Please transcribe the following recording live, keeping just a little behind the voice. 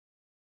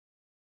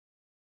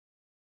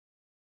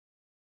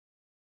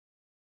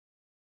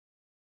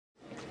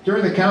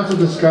During the council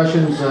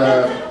discussions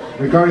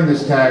regarding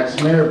this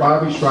tax, Mayor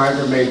Bobby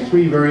Schreiber made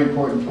three very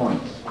important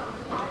points.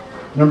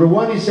 Number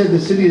one, he said the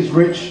city is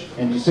rich,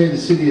 and to say the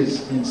city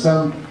is in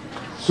some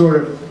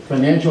sort of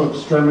financial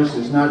extremis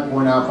is not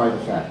borne out by the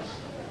facts.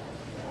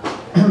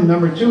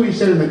 Number two, he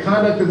said in the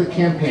conduct of the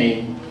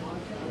campaign,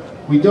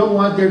 we don't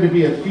want there to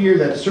be a fear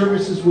that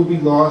services will be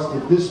lost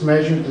if this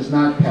measure does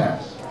not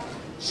pass.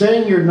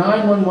 Saying your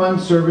 911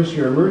 service,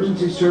 your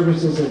emergency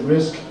service is at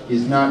risk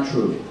is not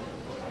true.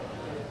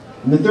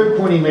 And the third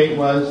point he made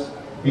was,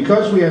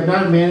 because we have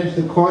not managed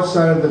the cost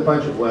side of the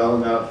budget well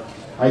enough,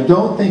 I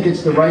don't think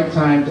it's the right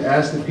time to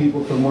ask the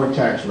people for more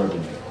tax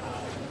revenue.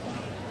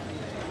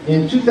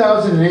 In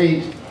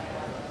 2008,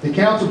 the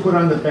council put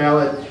on the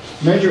ballot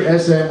Measure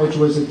SM, which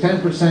was a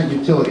 10%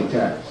 utility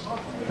tax.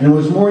 And it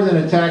was more than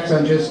a tax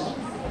on just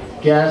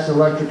gas,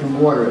 electric, and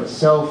water. It's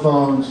cell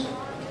phones,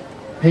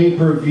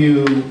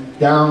 pay-per-view,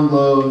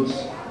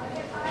 downloads,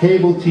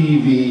 cable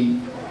TV.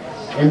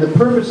 And the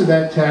purpose of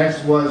that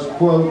tax was,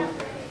 quote,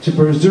 to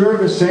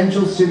preserve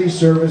essential city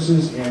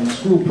services and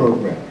school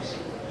programs.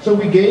 So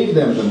we gave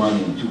them the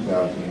money in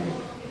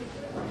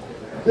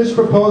 2008. This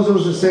proposal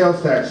is a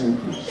sales tax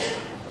increase.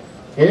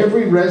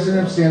 Every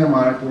resident of Santa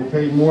Monica will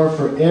pay more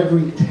for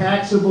every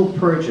taxable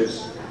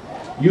purchase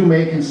you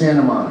make in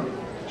Santa Monica.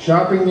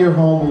 Shopping near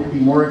home will be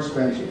more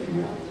expensive for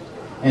you.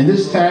 And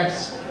this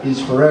tax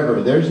is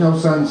forever. There's no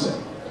sunset.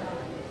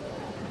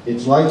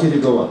 It's likely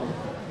to go up.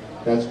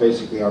 That's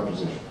basically our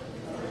position.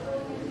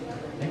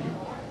 Thank you.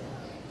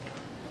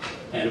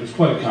 And it was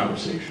quite a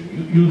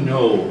conversation. You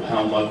know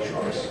how much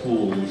our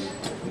schools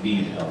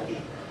need help.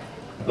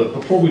 But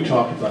before we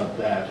talk about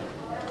that,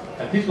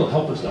 I think it'll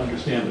help us to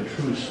understand the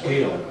true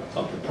scale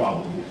of the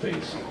problem we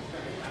face.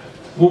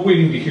 We're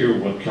waiting to hear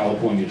what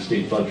California's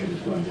state budget is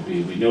going to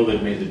be. We know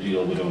they've made the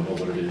deal, we don't know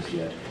what it is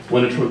yet.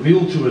 When it's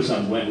revealed to us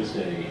on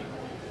Wednesday,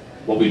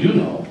 what we do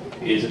know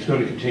is it's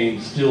going to contain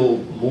still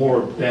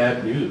more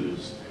bad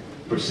news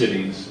for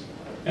cities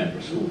and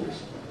for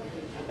schools.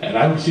 And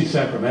I don't see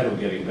Sacramento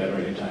getting better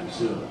anytime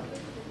soon.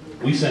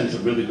 We send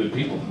some really good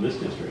people from this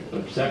district,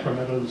 but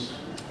Sacramento's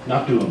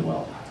not doing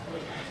well.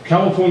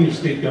 California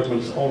state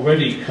government's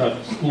already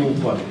cut school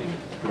funding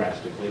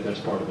drastically. That's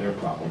part of their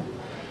problem.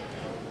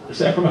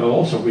 Sacramento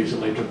also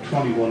recently took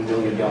 $21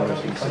 million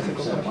from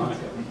Santa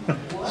Monica.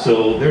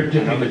 So they're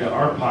dipping into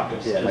our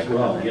pockets as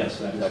well. Yes,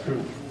 that is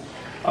true.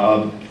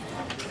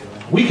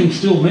 We can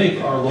still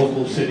make our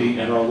local city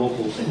and our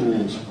local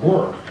schools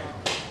work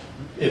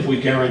if we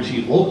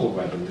guarantee local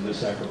revenue that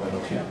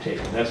Sacramento can't take.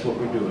 And that's what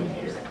we're doing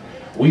here.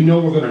 We know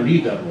we're going to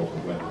need that local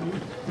revenue.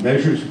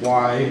 Measures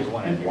Y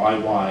and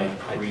YY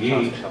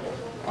create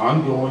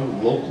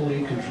ongoing,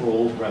 locally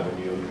controlled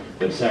revenue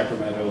that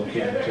Sacramento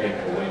can't take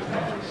away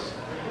from us.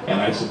 And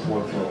I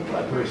support both.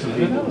 I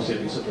personally don't say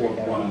we support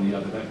one and the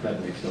other.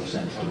 That makes no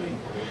sense to me.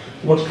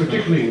 What's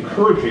particularly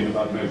encouraging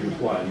about Measures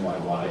Y and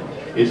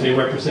YY is they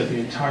represent the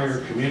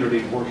entire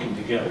community working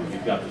together.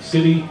 You've got the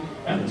city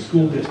and the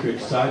school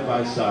district side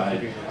by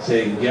side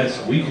saying,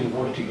 yes, we can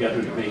work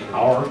together to make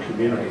our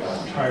community,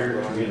 our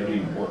entire community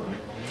work.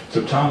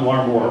 So Tom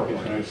Larmore is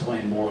going to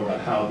explain more about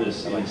how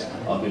this is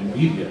of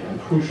immediate and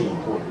crucial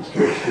importance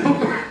to our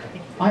students.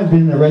 I've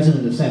been a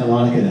resident of Santa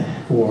Monica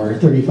for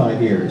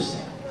 35 years.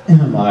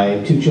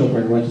 My two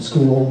children went to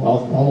school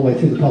all the way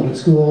through the public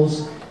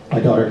schools. My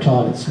daughter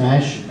taught at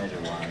Smash.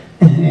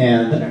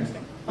 And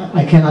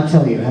I cannot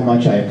tell you how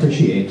much I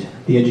appreciate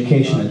the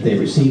education that they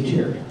received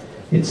here.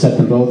 It set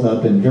them both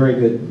up in very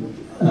good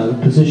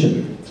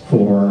position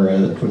for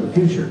the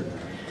future.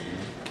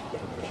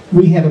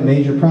 We have a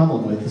major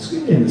problem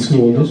in the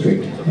school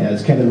district,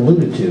 as Kevin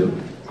alluded to.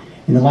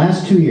 In the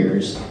last 2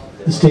 years,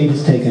 the state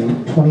has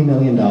taken $20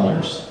 million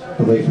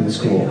away from the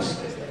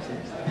schools.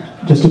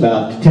 Just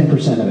about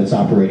 10% of its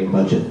operating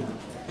budget.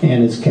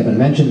 And as Kevin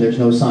mentioned, there's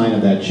no sign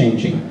of that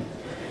changing.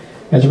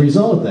 As a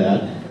result of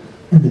that,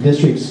 the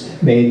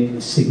district's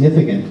made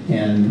significant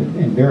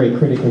and very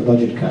critical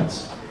budget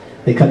cuts.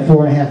 They cut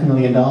 $4.5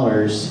 million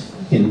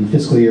in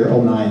fiscal year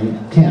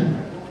 09-10.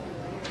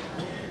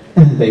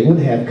 They would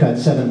have cut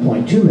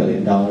 $7.2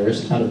 million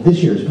out of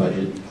this year's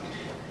budget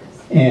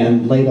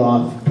and laid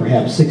off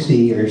perhaps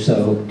 60 or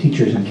so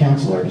teachers and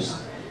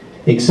counselors,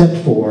 except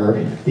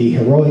for the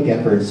heroic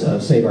efforts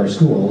of Save Our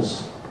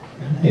Schools,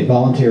 a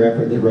volunteer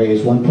effort that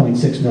raised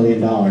 $1.6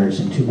 million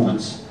in 2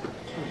 months,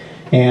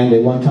 and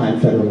a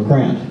one-time federal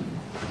grant.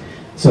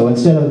 So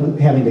instead of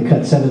having to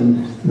cut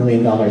 $7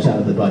 million out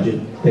of the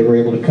budget, they were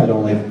able to cut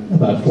only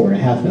about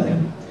 $4.5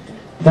 million.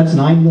 That's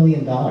 $9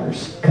 million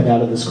cut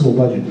out of the school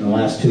budget in the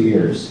last 2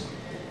 years.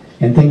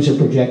 And things are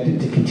projected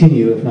to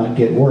continue, if not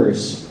get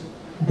worse,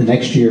 the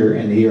next year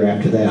and the year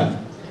after that.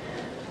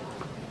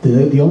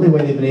 The only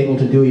way they've been able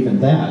to do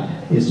even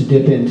that is to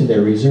dip into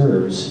their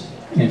reserves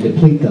and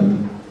deplete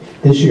them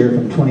this year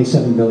from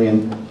 27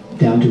 million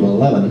down to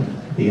 11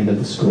 at the end of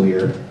the school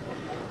year.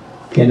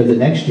 End of the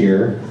next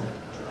year,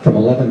 from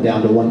 11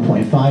 down to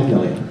 1.5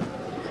 million.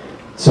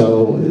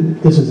 So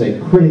this is a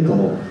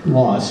critical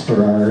loss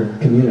for our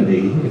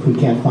community if we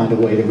can't find a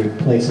way to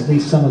replace at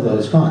least some of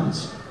those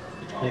funds.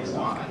 Which is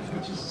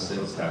the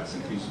sales tax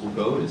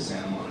vote as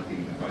Santa Monica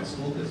Unified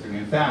School District.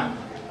 In fact,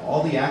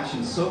 all the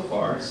actions so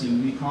far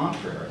seem to be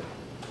contrary.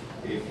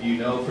 If you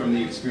know from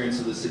the experience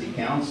of the city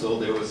council,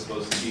 there was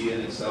supposed to be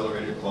an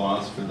accelerated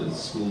clause for the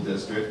school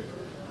district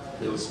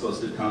that was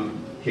supposed to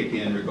kick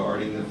in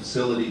regarding the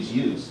facilities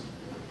use.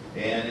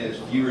 And as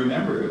you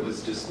remember, it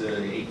was just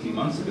 18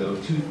 months ago,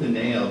 tooth and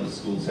nail, the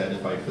schools had to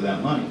fight for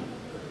that money.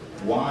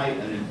 Why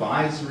an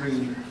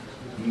advisory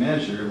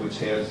measure, which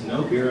has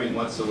no bearing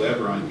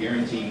whatsoever on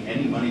guaranteeing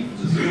any money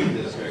for the school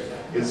district,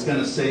 is going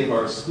to save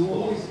our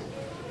schools,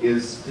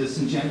 is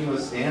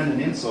disingenuous and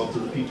an insult to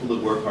the people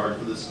that work hard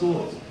for the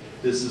schools.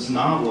 This is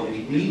not what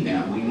we need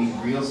now. We need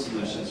real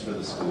solutions for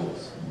the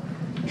schools.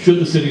 Should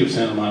the city of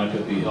Santa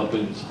Monica be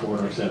helping to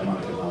support our Santa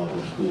Monica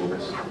Malibu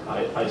schools?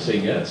 I say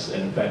yes,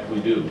 and in fact we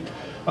do.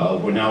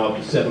 We're now up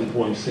to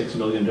 $7.6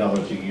 million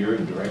a year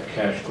in direct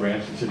cash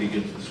grants the city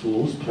gives to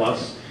schools,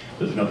 plus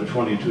there's another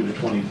 22 to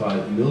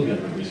 25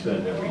 million that we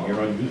spend every year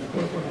on youth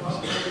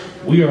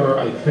programs. We are,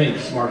 I think,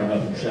 smart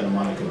enough in Santa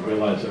Monica to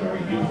realize that our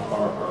youth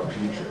are our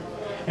future,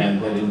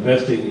 and that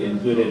investing in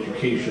good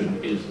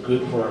education is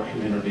good for our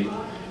community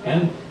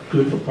and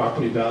good for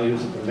property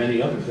values and for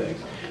many other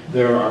things.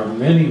 There are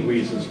many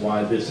reasons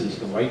why this is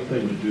the right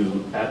thing to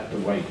do at the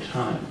right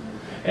time.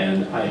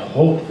 And I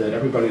hope that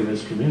everybody in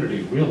this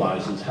community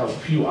realizes how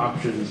few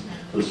options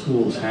the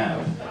schools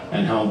have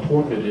and how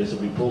important it is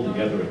that we pull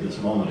together at this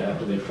moment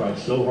after they've tried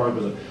so hard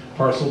with the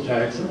parcel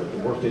tax and with the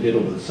work they did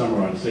over the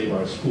summer on Save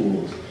Our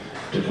Schools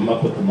to come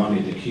up with the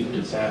money to keep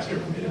disaster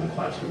from hitting the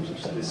classrooms of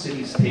Santa. The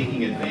city's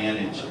taking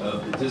advantage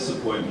of the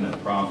disappointment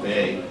of Prop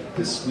A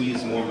to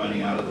squeeze more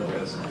money out of the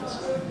residents.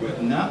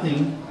 With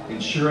nothing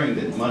ensuring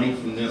that money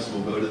from this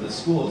will go to the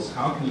schools,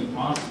 how can you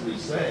possibly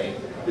say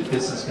that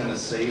this is going to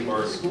save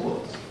our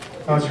schools?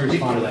 How would you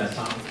respond to that,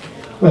 Tom?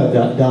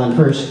 Well, Don,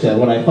 first,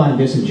 what I find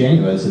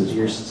disingenuous is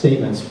your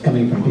statements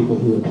coming from people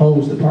who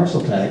oppose the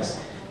parcel tax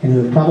and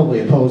who have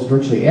probably opposed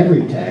virtually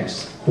every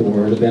tax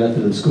for the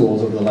benefit of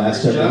schools over the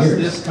last several Just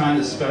years. this kind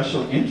of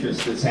special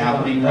interest that's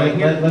happening right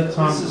here. Let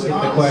Tom This is get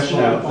not the a question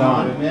out.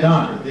 small measure.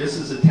 Don. This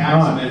is a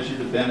tax Don. measure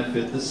to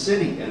benefit the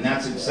city, and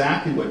that's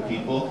exactly what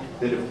people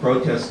that have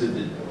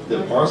protested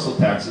the parcel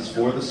taxes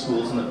for the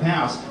schools in the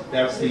past,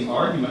 that's the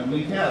argument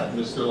we've had.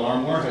 Mr.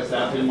 Larmore, has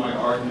that been my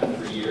argument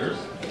for years?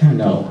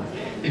 No.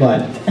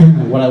 But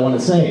what I want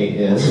to say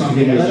is, Let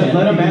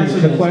him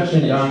answer the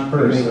question, Don,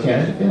 first.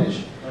 Okay?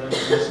 Finish. Let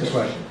him answer the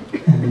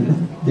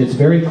question. It's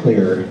very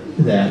clear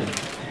that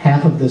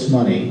half of this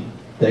money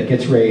that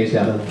gets raised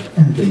out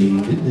of the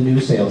new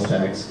sales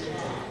tax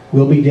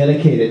will be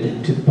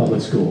dedicated to the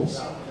public schools.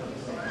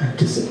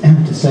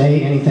 To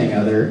say anything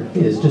other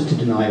is just to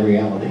deny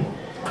reality.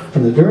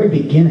 From the very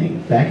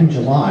beginning, back in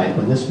July,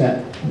 when this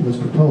was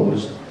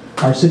proposed,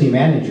 our city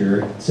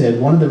manager said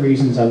one of the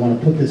reasons I want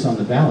to put this on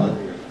the ballot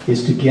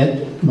is to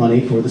get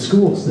money for the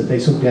schools that they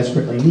so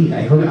desperately need.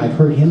 I've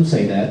heard him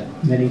say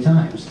that many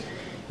times.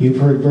 You've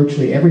heard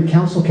virtually every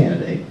council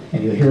candidate,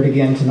 and you'll hear it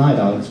again tonight,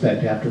 I'll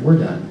expect, after we're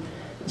done,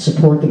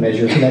 support the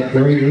measure for that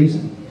very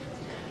reason.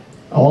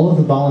 All of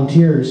the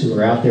volunteers who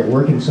are out there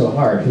working so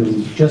hard,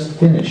 who just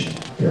finished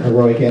their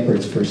heroic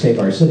efforts for Save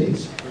Our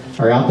Cities,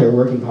 are out there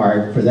working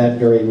hard for that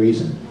very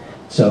reason.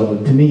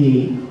 So to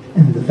me,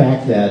 the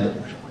fact that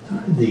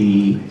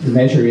the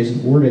measure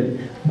isn't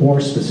worded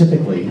more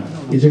specifically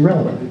is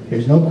irrelevant.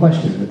 There's no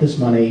question that this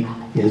money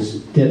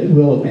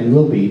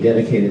will be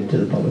dedicated to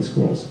the public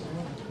schools.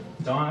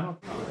 Don?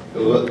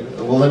 Well,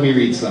 let me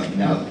read something.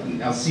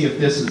 Now see if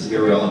this is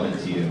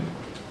irrelevant to you.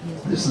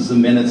 This is the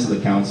minutes of the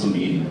council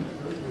meeting.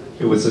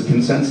 It was a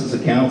consensus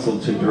of council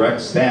to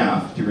direct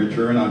staff to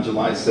return on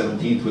July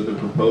 17th with a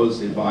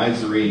proposed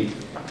advisory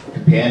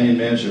companion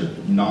measure,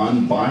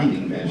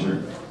 non-binding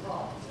measure,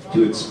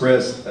 to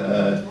express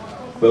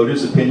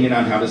voters' opinion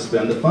on how to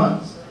spend the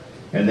funds.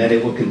 And that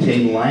it will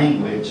contain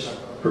language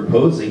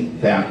proposing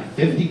that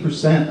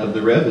 50% of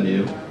the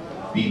revenue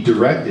be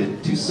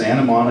directed to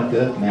Santa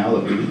Monica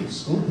Malibu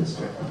School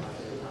District.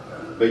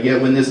 But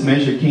yet when this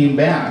measure came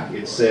back,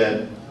 it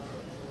said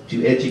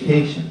to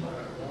education.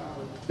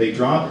 They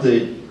dropped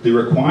the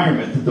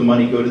requirement that the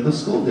money go to the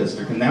school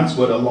district, and that's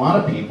what a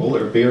lot of people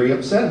are very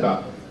upset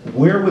about.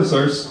 Where was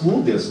our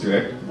school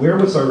district, where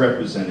was our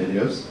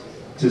representatives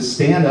to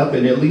stand up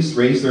and at least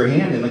raise their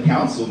hand in the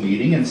council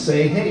meeting and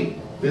say, hey,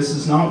 this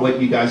is not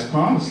what you guys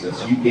promised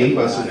us. You gave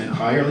us an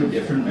entirely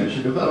different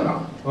measure to vote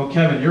on. Well,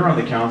 Kevin, you're on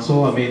the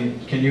council. I mean,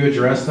 can you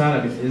address that?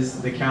 I mean,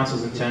 is the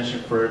council's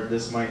intention for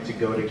this money to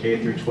go to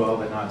K through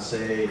 12 and not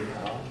say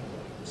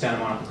Santa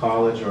Monica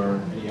College or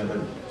any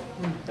other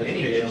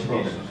educational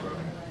program?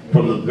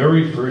 From the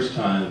very first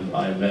time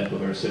I met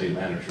with our city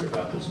manager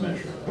about this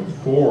measure,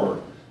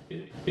 before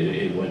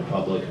it went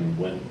public and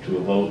went to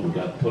a vote and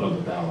got put on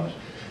the ballot,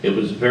 it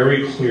was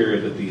very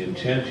clear that the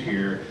intent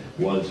here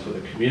was for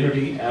the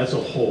community as a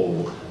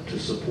whole to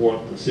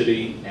support the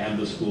city and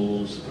the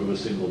schools through a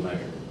single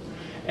measure.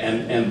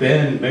 And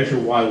then Measure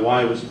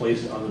YY was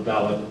placed on the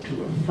ballot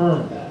to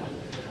affirm that.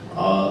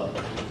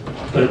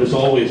 But it was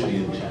always the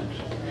intent.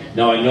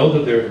 Now, I know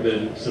that there have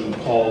been some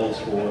calls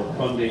for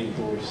funding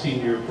for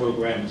senior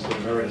programs that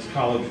Emeritus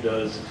College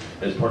does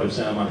as part of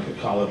Santa Monica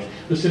College.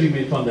 The city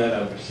may fund that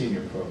out of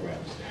senior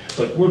programs.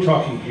 But we're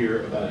talking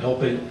here about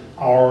helping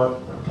our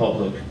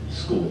public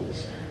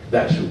schools.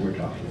 That's who we're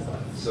talking about.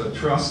 So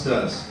trust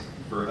us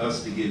for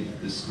us to give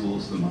the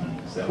schools the money.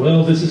 Is that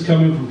Well, this is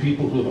coming from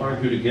people who have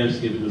argued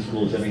against giving the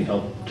schools any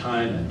help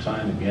time and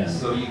time again.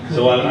 So you could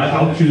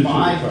I'll choose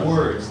five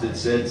words that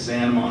said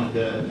Santa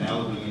Monica,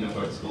 Malibu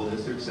Unified School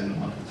District, Santa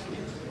Monica School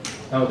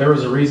District. No, there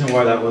was a reason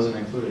why that wasn't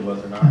included, was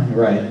there not?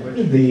 Right.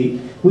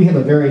 We have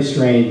a very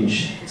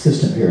strange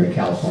system here in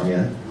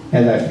California,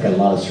 and I've got a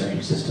lot of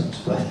strange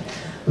systems, but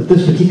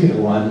this particular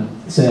one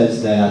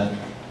says that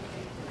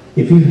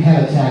if you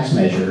have a tax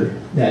measure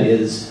that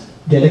is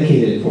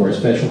dedicated for a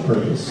special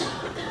purpose,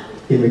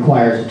 it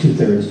requires a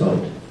 2/3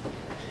 vote.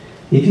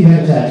 If you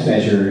have a tax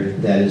measure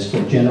that is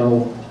for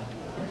general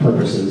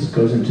purposes,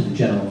 goes into the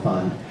general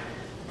fund,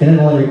 then it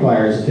only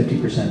requires a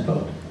 50%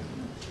 vote.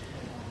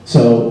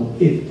 So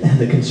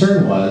the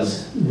concern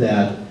was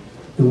that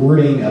the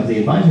wording of the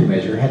advisory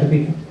measure had to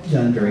be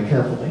done very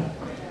carefully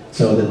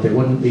so that there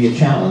wouldn't be a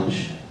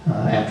challenge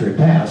after it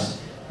passed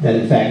that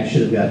in fact it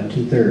should have gotten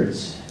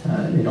 2/3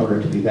 in order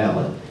to be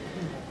valid.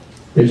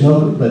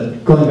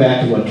 But going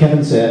back to what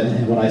Kevin said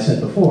and what I said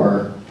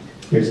before,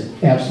 there's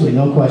absolutely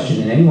no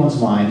question in anyone's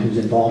mind who's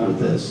involved with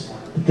this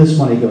that this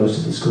money goes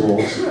to the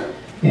schools.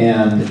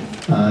 And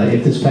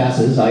if this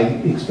passes, I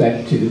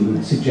expect to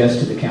suggest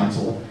to the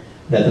council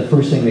that the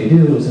first thing they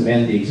do is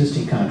amend the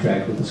existing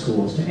contract with the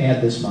schools to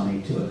add this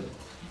money to it.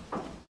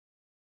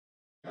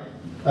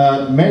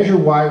 Measure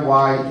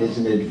YY is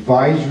an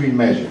advisory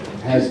measure.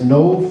 It has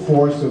no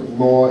force of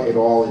law at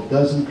all. It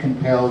doesn't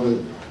compel the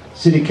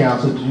city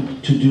council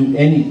to do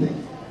anything.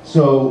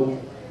 So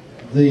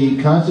the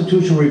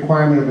constitutional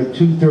requirement of a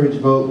 2/3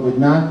 vote would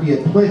not be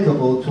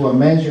applicable to a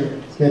measure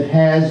that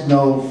has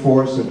no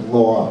force of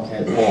law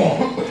at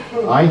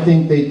all. I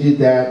think they did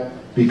that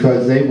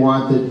because they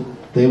wanted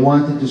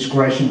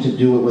discretion to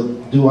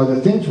do other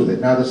things with it.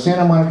 Now, the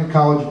Santa Monica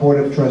College Board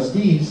of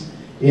Trustees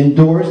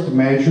endorsed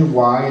Measure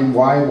Y and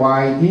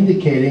YY,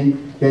 indicating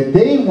that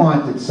they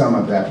wanted some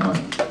of that money.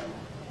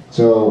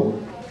 So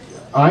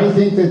I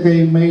think that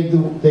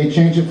they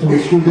changed it from the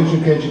school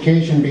district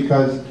education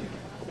because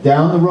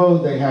down the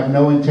road they have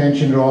no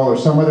intention at all, or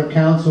some other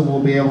council will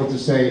be able to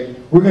say,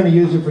 we're going to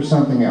use it for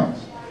something else.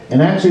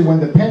 And actually, when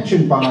the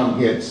pension bomb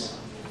hits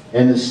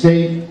and the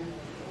state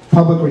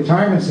public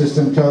retirement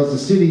system tells the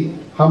city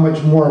how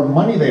much more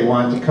money they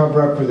want to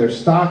cover up for their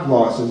stock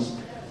losses,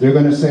 they're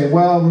going to say,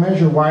 well,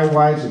 Measure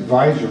YY is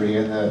advisory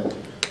and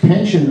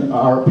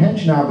our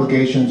pension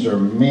obligations are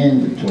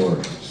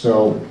mandatory.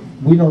 So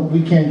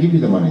we can't give you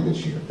the money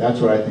this year. That's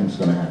what I think is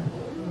going to happen.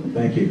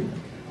 Thank you.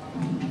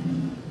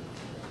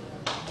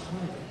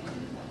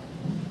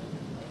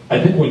 I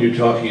think when you're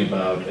talking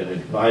about an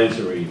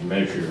advisory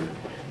measure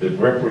that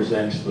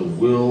represents the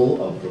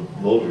will of the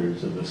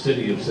voters of the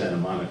city of Santa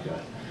Monica,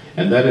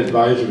 and that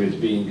advisory is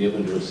being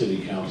given to a city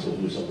council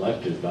who's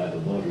elected by the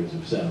voters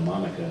of Santa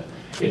Monica,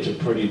 it's a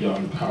pretty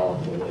darn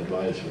powerful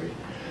advisory.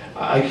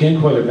 I can't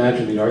quite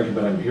imagine the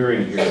argument I'm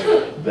hearing here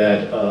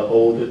that,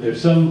 that there's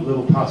some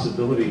little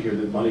possibility here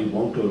that money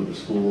won't go to the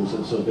schools,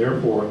 and so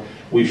therefore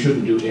we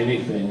shouldn't do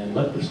anything and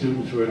let the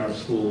students who are in our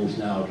schools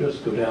now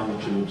just go down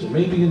the tubes, and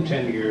maybe in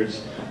 10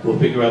 years we'll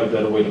figure out a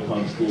better way to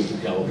fund schools in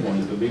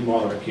California, but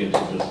meanwhile our kids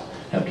will just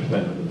have to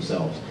fend for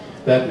themselves.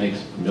 That makes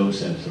no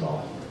sense at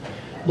all.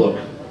 Look,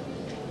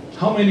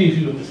 how many of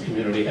you in this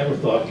community ever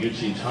thought you'd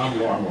see Tom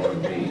Larmore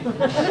and me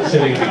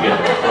sitting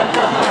together?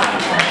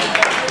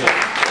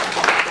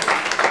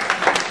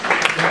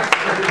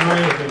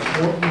 Kind of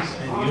importance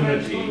and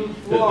unity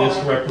that this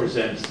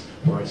represents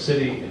for our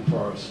city and for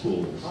our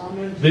schools.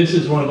 This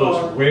is one of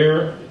those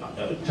rare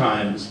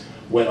times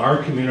when our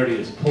community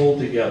is pulled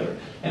together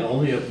and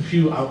only a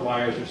few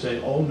outliers are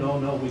saying, oh,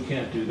 no, we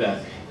can't do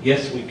that.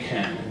 Yes, we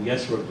can, and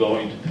yes, we're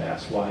going to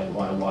pass. Why?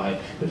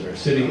 Because our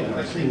city and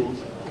our schools.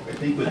 I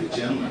think with the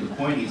gentleman, the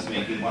point he's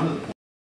making, one of the